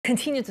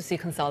continue to see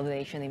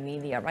consolidation in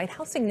media, right?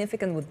 How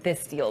significant would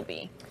this deal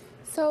be?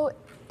 So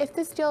if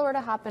this deal were to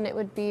happen, it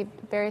would be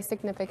very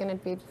significant.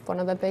 It'd be one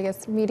of the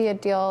biggest media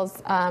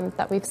deals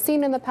that we've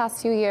seen in the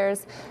past few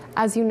years.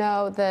 As you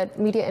know, the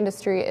media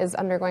industry is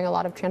undergoing a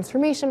lot of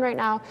transformation right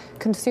now.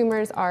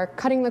 Consumers are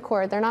cutting the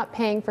cord. They're not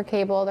paying for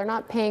cable. They're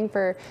not paying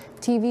for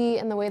TV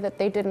in the way that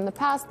they did in the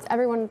past.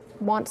 Everyone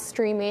wants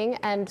streaming,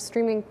 and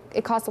streaming,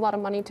 it costs a lot of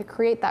money to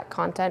create that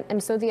content.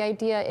 And so the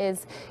idea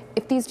is,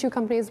 if these two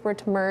companies were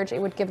to merge,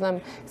 it would give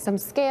them some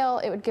scale.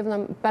 It would give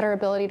them better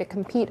ability to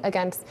compete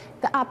against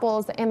the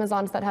Apples, the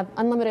Amazons that have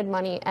unlimited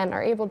money and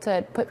are able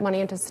to put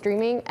money into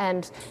streaming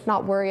and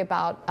not worry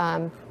about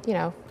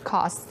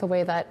costs the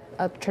way that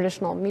a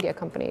traditional media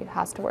company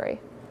has to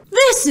worry.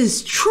 This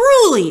is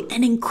truly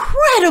an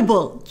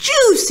incredible,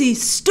 juicy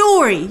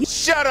story.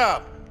 Shut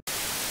up!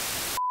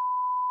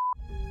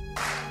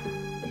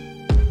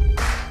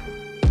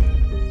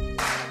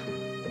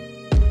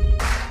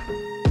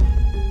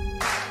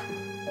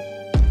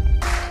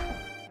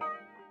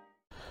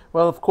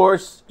 Well, of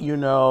course, end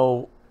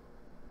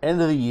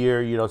of the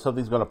year,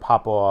 something's going to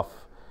pop off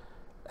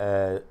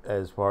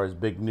as far as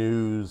big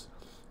news.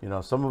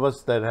 Some of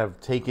us that have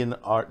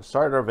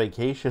started our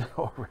vacation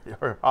already,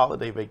 our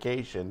holiday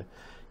vacation,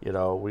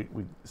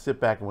 we sit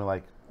back and we're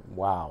like,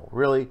 wow,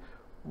 really?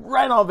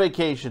 Right on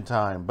vacation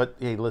time. But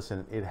hey,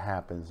 listen, it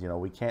happens.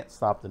 We can't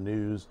stop the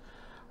news,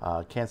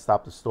 can't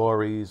stop the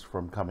stories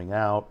from coming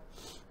out.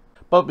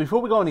 But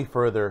before we go any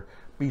further,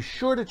 be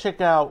sure to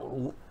check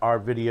out our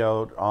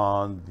video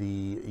on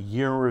the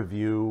year in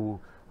review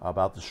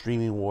about the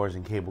streaming wars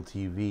in cable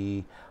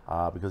TV,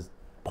 because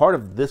part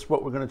of this,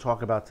 what we're going to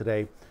talk about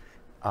today,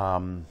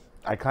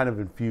 I kind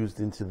of infused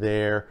into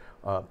there,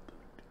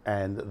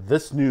 and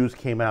this news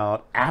came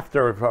out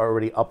after I've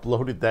already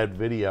uploaded that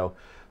video.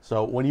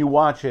 So when you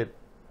watch it,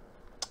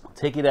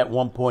 take it at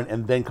one point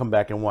and then come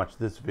back and watch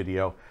this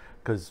video,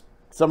 because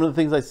some of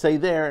the things I say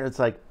there, it's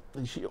like,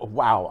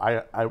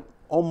 wow, I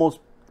almost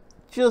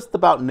just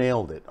about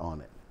nailed it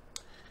on it.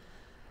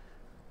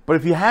 But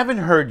if you haven't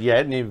heard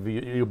yet, and if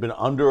you've been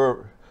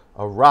under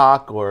a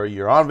rock or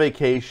you're on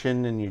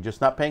vacation and you're just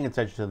not paying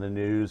attention to the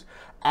news,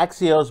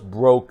 Axios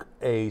broke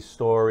a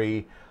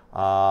story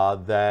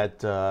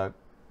that,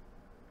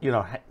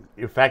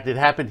 in fact, it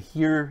happened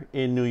here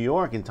in New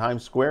York, in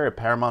Times Square at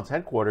Paramount's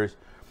headquarters,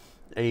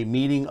 a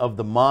meeting of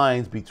the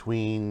minds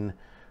between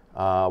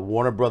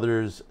Warner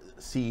Brothers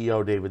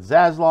CEO David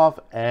Zaslav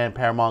and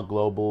Paramount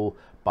Global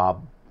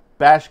Bob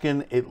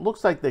Bashkin. It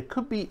looks like there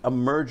could be a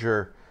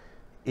merger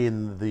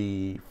in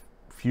the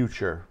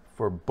future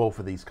for both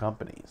of these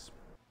companies.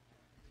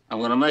 I'm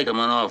going to make him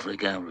an offer he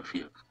can't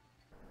refuse.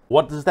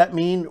 What does that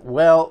mean?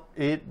 Well,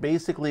 it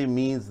basically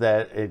means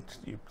that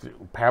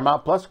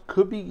Paramount Plus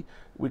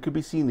we could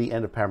be seeing the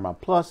end of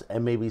Paramount Plus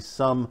and maybe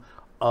some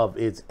of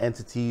its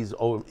entities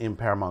in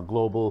Paramount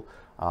Global,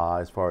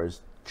 as far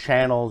as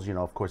channels.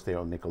 Of course, they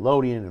own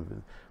Nickelodeon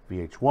and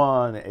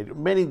VH1, and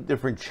many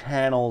different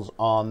channels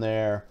on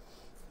there.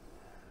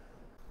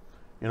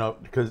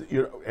 Because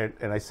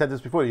and I said this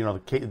before,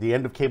 the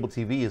end of cable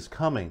TV is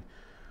coming,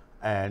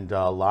 and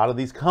a lot of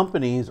these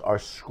companies are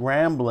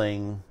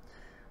scrambling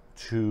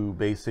to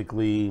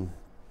basically,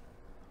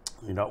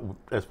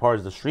 as far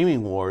as the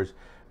streaming wars,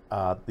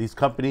 these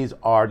companies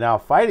are now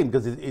fighting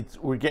because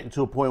we're getting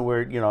to a point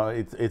where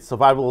it's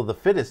survival of the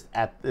fittest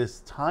at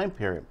this time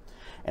period.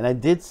 And I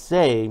did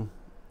say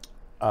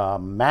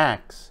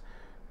Max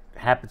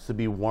happens to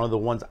be one of the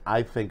ones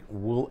I think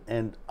will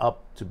end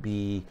up to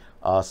be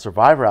a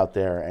survivor out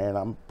there, and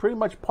I'm pretty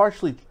much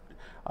partially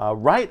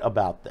right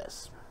about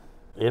this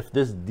if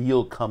this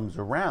deal comes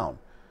around,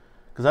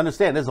 because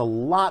understand there's a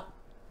lot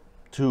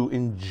to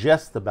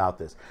ingest about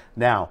this.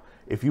 Now,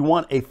 if you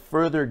want a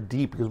further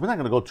deep, because we're not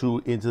going to go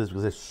into this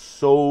because there's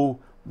so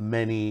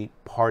many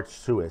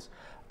parts to it,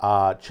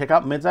 check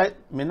out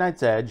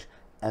Midnight's Edge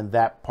and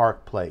That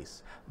Park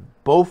Place.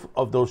 Both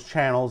of those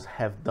channels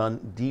have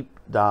done deep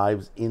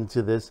dives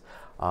into this.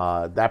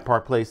 That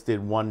Park Place did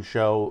one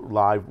show,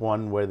 live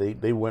one, where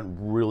they went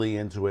really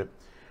into it,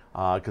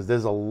 because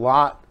there's a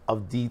lot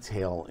of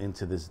detail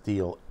into this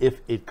deal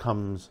if it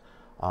comes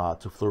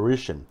to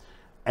fruition.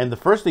 And the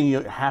first thing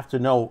you have to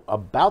know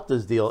about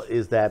this deal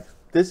is that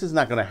this is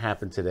not going to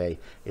happen today.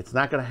 It's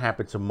not going to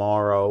happen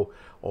tomorrow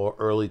or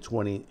early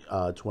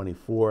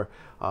 2024.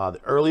 The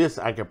earliest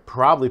I could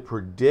probably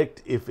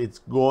predict if it's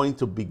going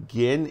to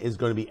begin is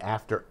going to be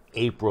after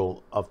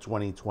April of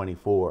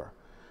 2024.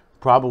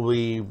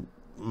 Probably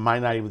might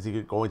not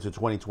even go into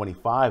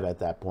 2025 at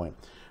that point,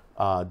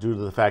 due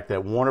to the fact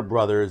that Warner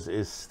Brothers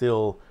is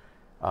still,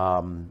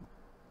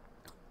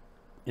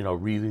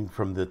 reading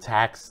from the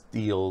tax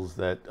deals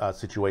that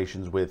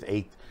situations with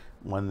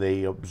when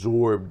they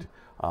absorbed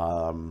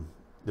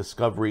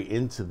Discovery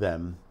into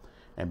them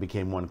and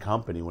became one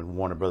company. When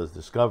Warner Brothers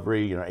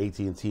Discovery,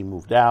 AT&T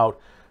moved out.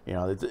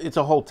 It's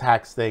a whole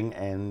tax thing,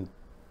 and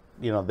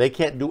they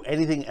can't do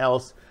anything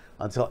else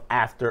until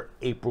after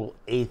April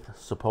 8th,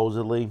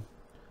 supposedly.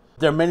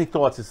 There are many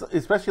thoughts,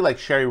 especially like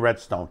Sherry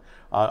Redstone.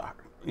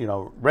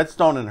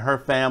 Redstone and her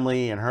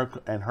family and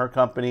her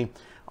company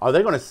Are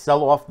they going to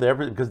sell off their,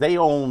 because they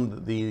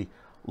own the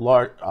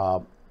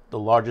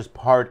largest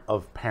part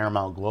of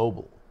Paramount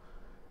Global?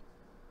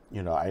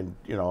 You know, and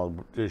you know,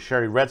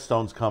 Sherry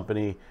Redstone's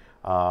company,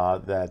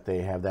 that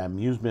they have, that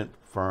amusement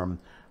firm.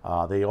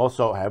 They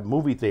also have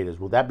movie theaters.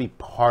 Will that be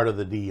part of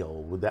the deal?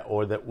 Would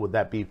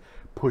that be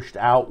pushed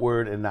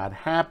outward and not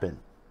happen?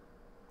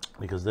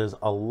 Because there's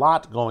a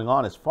lot going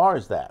on as far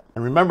as that.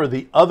 And remember,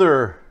 the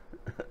other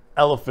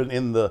elephant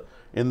in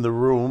the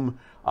room,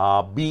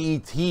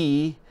 BET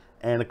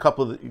and a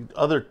couple of the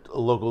other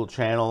local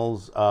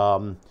channels.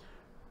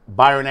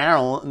 Byron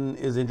Allen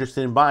is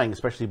interested in buying,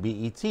 especially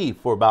BET,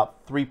 for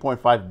about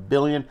 $3.5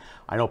 billion.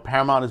 I know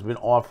Paramount has been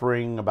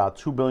offering about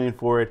 $2 billion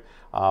for it.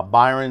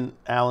 Byron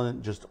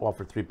Allen just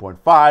offered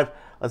 3.5.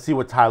 Let's see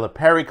what Tyler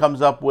Perry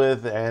comes up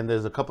with, and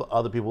there's a couple of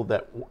other people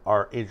that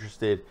are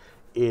interested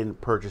in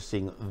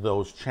purchasing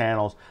those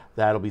channels.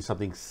 That'll be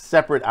something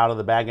separate out of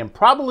the bag, and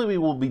probably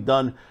will be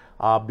done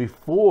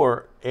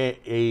before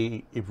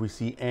if we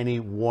see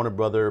any Warner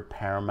Brother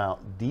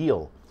Paramount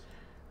deal.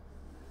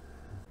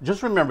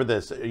 Just remember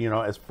this, you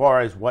know, as far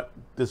as what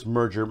this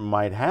merger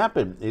might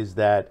happen, is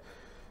that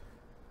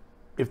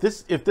if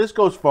this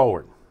goes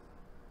forward,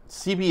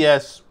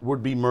 CBS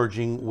would be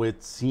merging with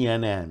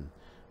CNN,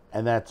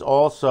 and that's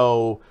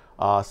also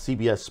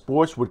CBS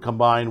Sports would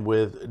combine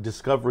with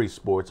Discovery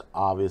Sports,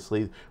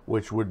 obviously,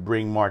 which would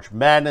bring March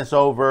Madness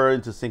over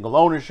into single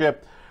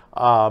ownership,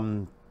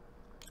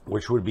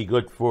 which would be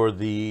good for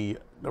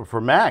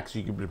Max.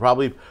 You could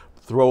probably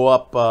throw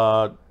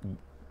up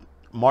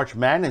March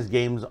Madness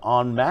games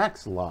on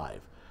Max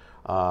Live,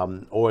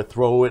 or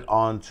throw it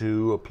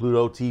onto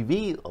Pluto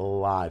TV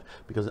Live,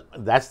 because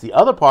that's the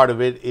other part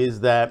of it, is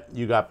that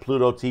you got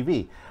Pluto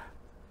TV.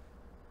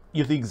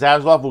 You think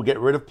Zaslav will get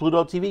rid of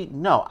Pluto TV?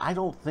 No, I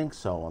don't think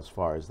so as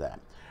far as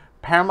that.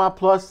 Paramount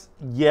Plus,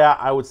 yeah,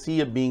 I would see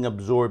it being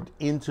absorbed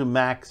into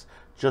Max,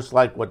 just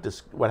like what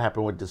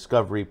happened with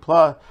Discovery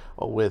Plus,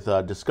 with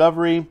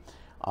Discovery.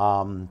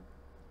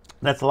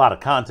 That's a lot of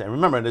content.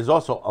 Remember, there's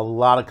also a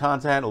lot of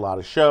content, a lot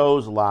of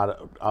shows, a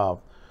lot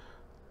of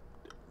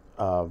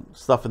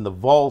stuff in the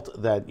vault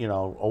that, you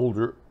know,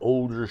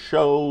 older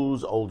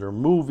shows, older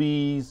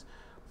movies,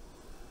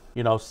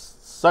 you know,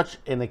 such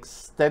an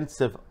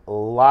extensive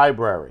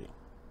library.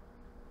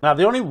 Now,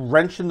 the only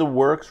wrench in the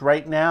works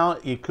right now,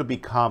 it could be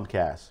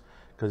Comcast,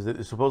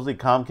 because supposedly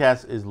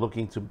Comcast is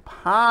looking to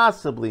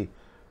possibly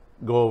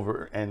go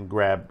over and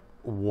grab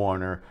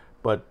Warner,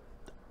 but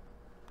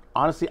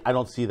honestly, I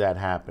don't see that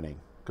happening,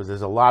 because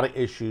there's a lot of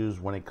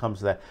issues when it comes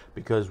to that.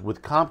 Because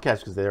with Comcast,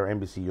 because they're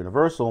NBC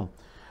Universal,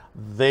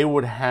 they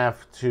would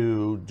have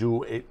to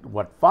do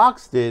what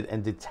Fox did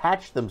and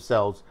detach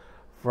themselves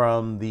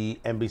from the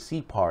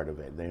NBC part of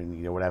it. Then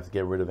you would have to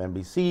get rid of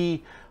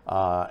NBC,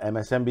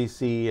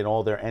 MSNBC, and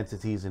all their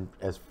entities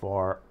as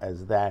far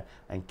as that,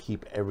 and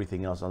keep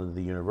everything else under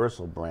the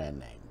Universal brand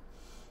name.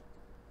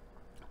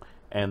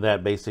 And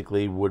that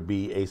basically would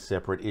be a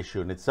separate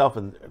issue in itself.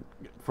 And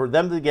for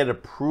them to get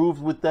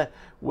approved with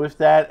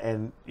that,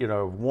 and you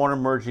know, Warner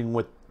merging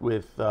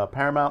with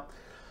Paramount,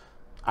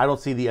 I don't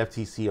see the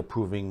FTC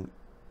approving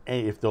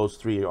if those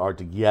three are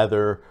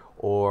together,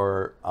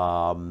 or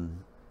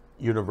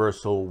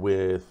Universal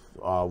with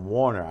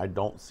Warner. I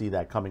don't see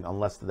that coming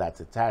unless that's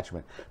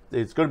attachment.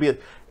 It's going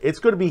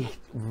to be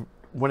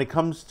when it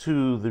comes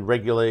to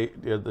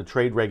the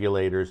trade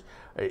regulators,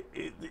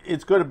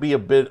 it's going to be a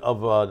bit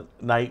of a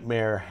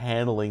nightmare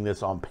handling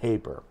this on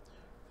paper.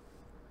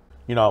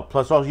 You know,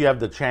 plus also you have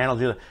the channels.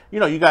 You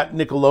know, you got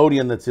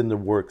Nickelodeon that's in the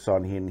works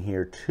on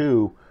here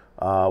too.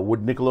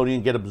 Would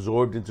Nickelodeon get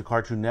absorbed into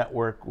Cartoon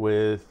Network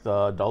with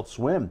Adult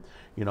Swim?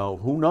 You know,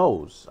 who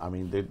knows? I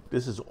mean,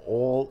 this is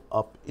all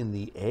up in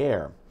the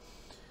air.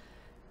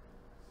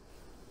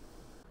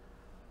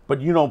 But,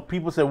 you know,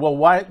 people say, well,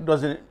 why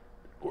doesn't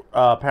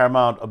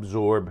Paramount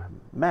absorb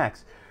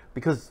Max?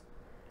 Because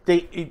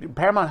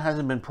Paramount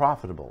hasn't been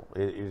profitable.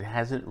 It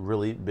hasn't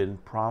really been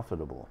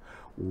profitable.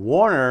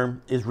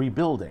 Warner is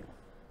rebuilding.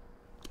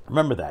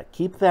 Remember that.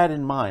 Keep that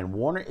in mind.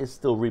 Warner is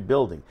still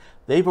rebuilding.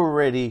 They've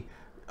already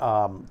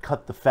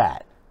cut the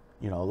fat.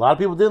 You know, a lot of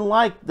people didn't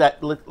like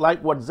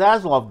what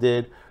Zaslav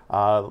did.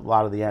 A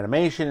lot of the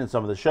animation and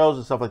some of the shows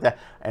and stuff like that,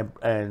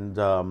 and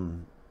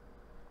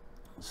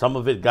some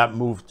of it got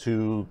moved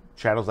to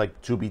channels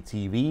like Tubi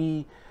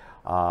TV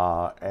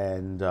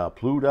and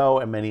Pluto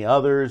and many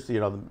others. You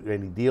know,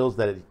 many deals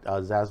that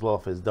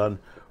Zaslav has done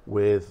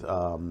with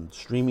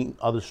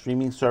other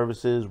streaming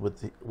services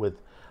with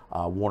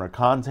Warner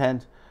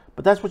content.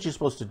 But that's what you're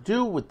supposed to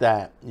do with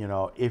that. You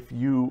know, if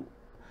you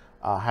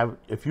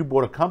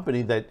bought a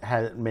company that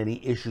had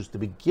many issues to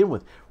begin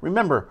with.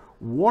 Remember,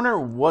 Warner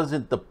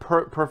wasn't the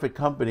perfect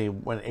company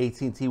when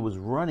AT&T was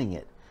running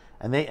it,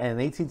 and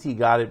AT&T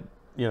got it,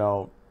 you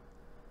know,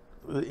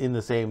 in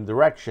the same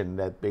direction,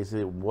 that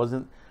basically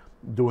wasn't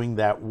doing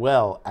that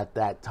well at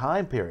that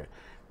time period.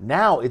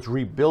 Now it's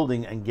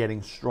rebuilding and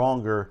getting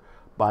stronger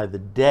by the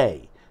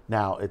day.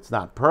 Now, it's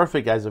not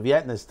perfect as of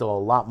yet, and there's still a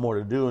lot more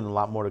to do and a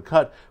lot more to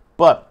cut.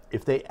 But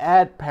if they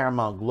add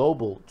Paramount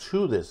Global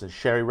to this, and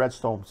Sherry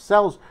Redstone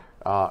sells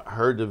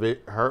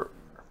her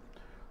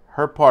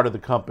part of the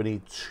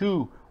company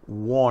to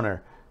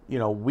Warner, you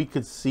know, we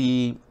could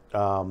see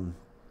a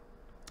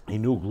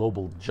new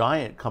global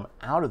giant come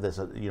out of this,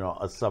 you know,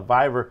 a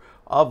survivor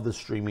of the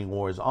streaming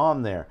wars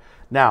on there.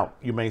 Now,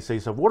 you may say,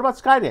 so what about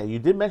Skydance? You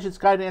did mention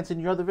Skydance in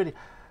your other video.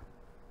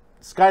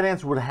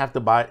 Skydance would have to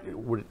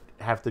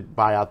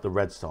buy out the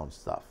Redstone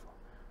stuff,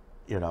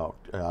 you know,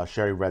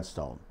 Sherry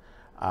Redstone,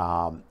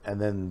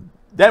 and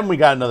then we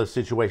got another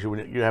situation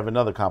when you have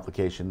another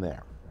complication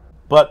there.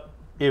 But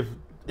if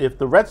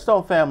the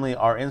Redstone family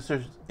are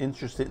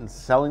interested in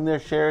selling their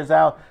shares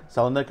out,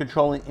 selling their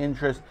controlling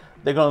interest,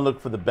 they're going to look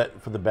for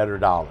the better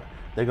dollar.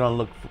 They're going to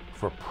look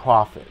for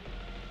profit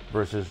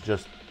versus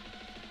just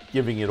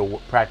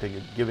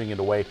practically giving it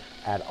away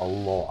at a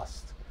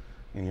loss.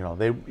 And, you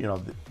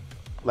know,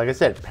 like I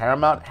said,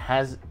 Paramount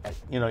has,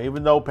 you know,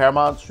 even though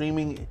Paramount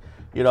streaming,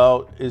 you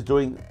know, is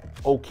doing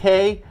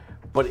okay,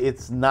 but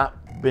it's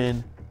not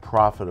been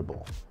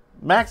profitable.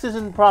 Max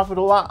isn't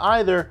profitable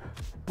either,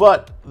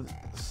 but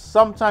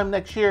sometime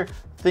next year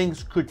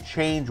things could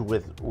change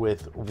with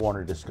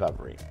Warner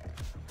Discovery.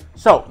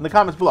 So in the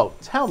comments below,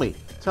 tell me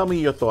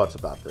your thoughts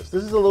about this.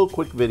 This is a little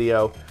quick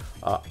video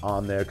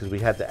on there because we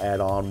had to add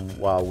on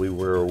while we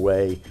were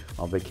away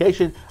on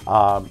vacation.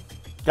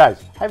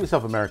 Guys, have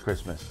yourself a Merry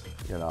Christmas.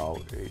 You know,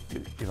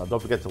 don't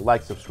forget to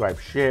like, subscribe,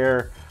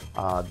 share.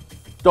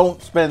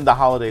 Don't spend the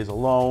holidays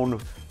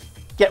alone.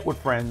 Get with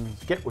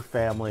friends, get with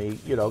family.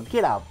 You know,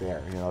 get out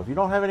there. You know, if you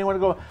don't have anyone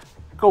to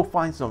go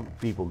find some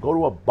people. Go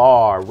to a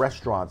bar,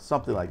 restaurant,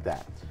 something like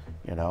that.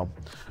 You know,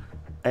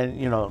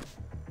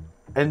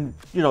 and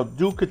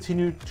do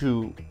continue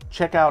to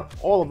check out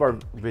all of our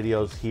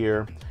videos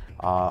here.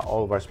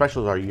 All of our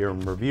specials, our year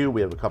in review.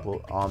 We have a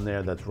couple on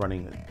there that's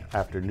running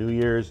after New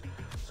Year's.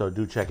 So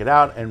do check it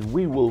out, and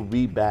we will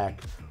be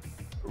back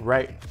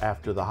right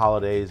after the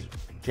holidays.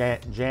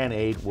 Jan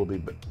 8 will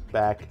be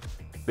back,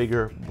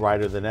 bigger,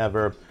 brighter than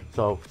ever.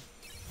 So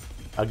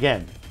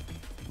again,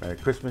 Merry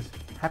Christmas,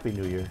 Happy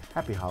New Year,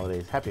 Happy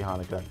Holidays, Happy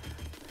Hanukkah.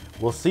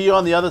 We'll see you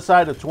on the other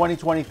side of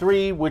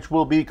 2023, which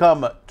will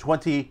become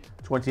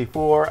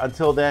 2024.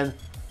 Until then,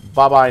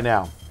 bye-bye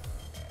now.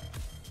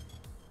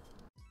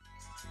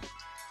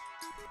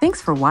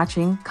 Thanks for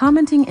watching,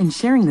 commenting, and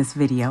sharing this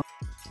video.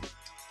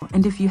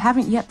 And if you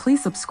haven't yet,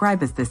 please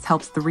subscribe as this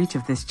helps the reach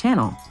of this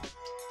channel.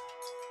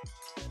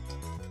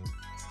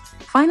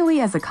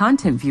 Finally, as a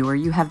content viewer,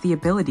 you have the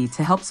ability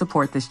to help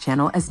support this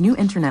channel as new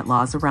internet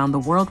laws around the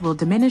world will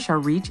diminish our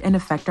reach and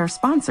affect our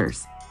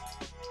sponsors.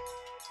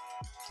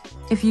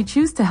 If you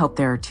choose to help,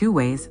 there are two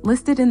ways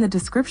listed in the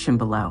description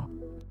below.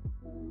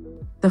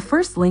 The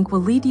first link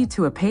will lead you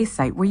to a pay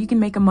site where you can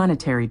make a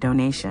monetary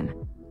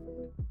donation.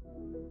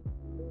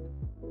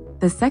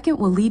 The second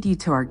will lead you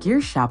to our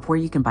gear shop where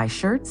you can buy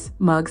shirts,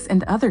 mugs,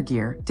 and other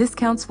gear.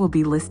 Discounts will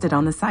be listed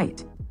on the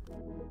site.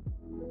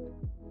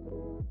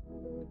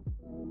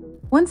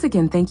 Once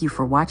again, thank you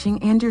for watching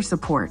and your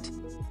support.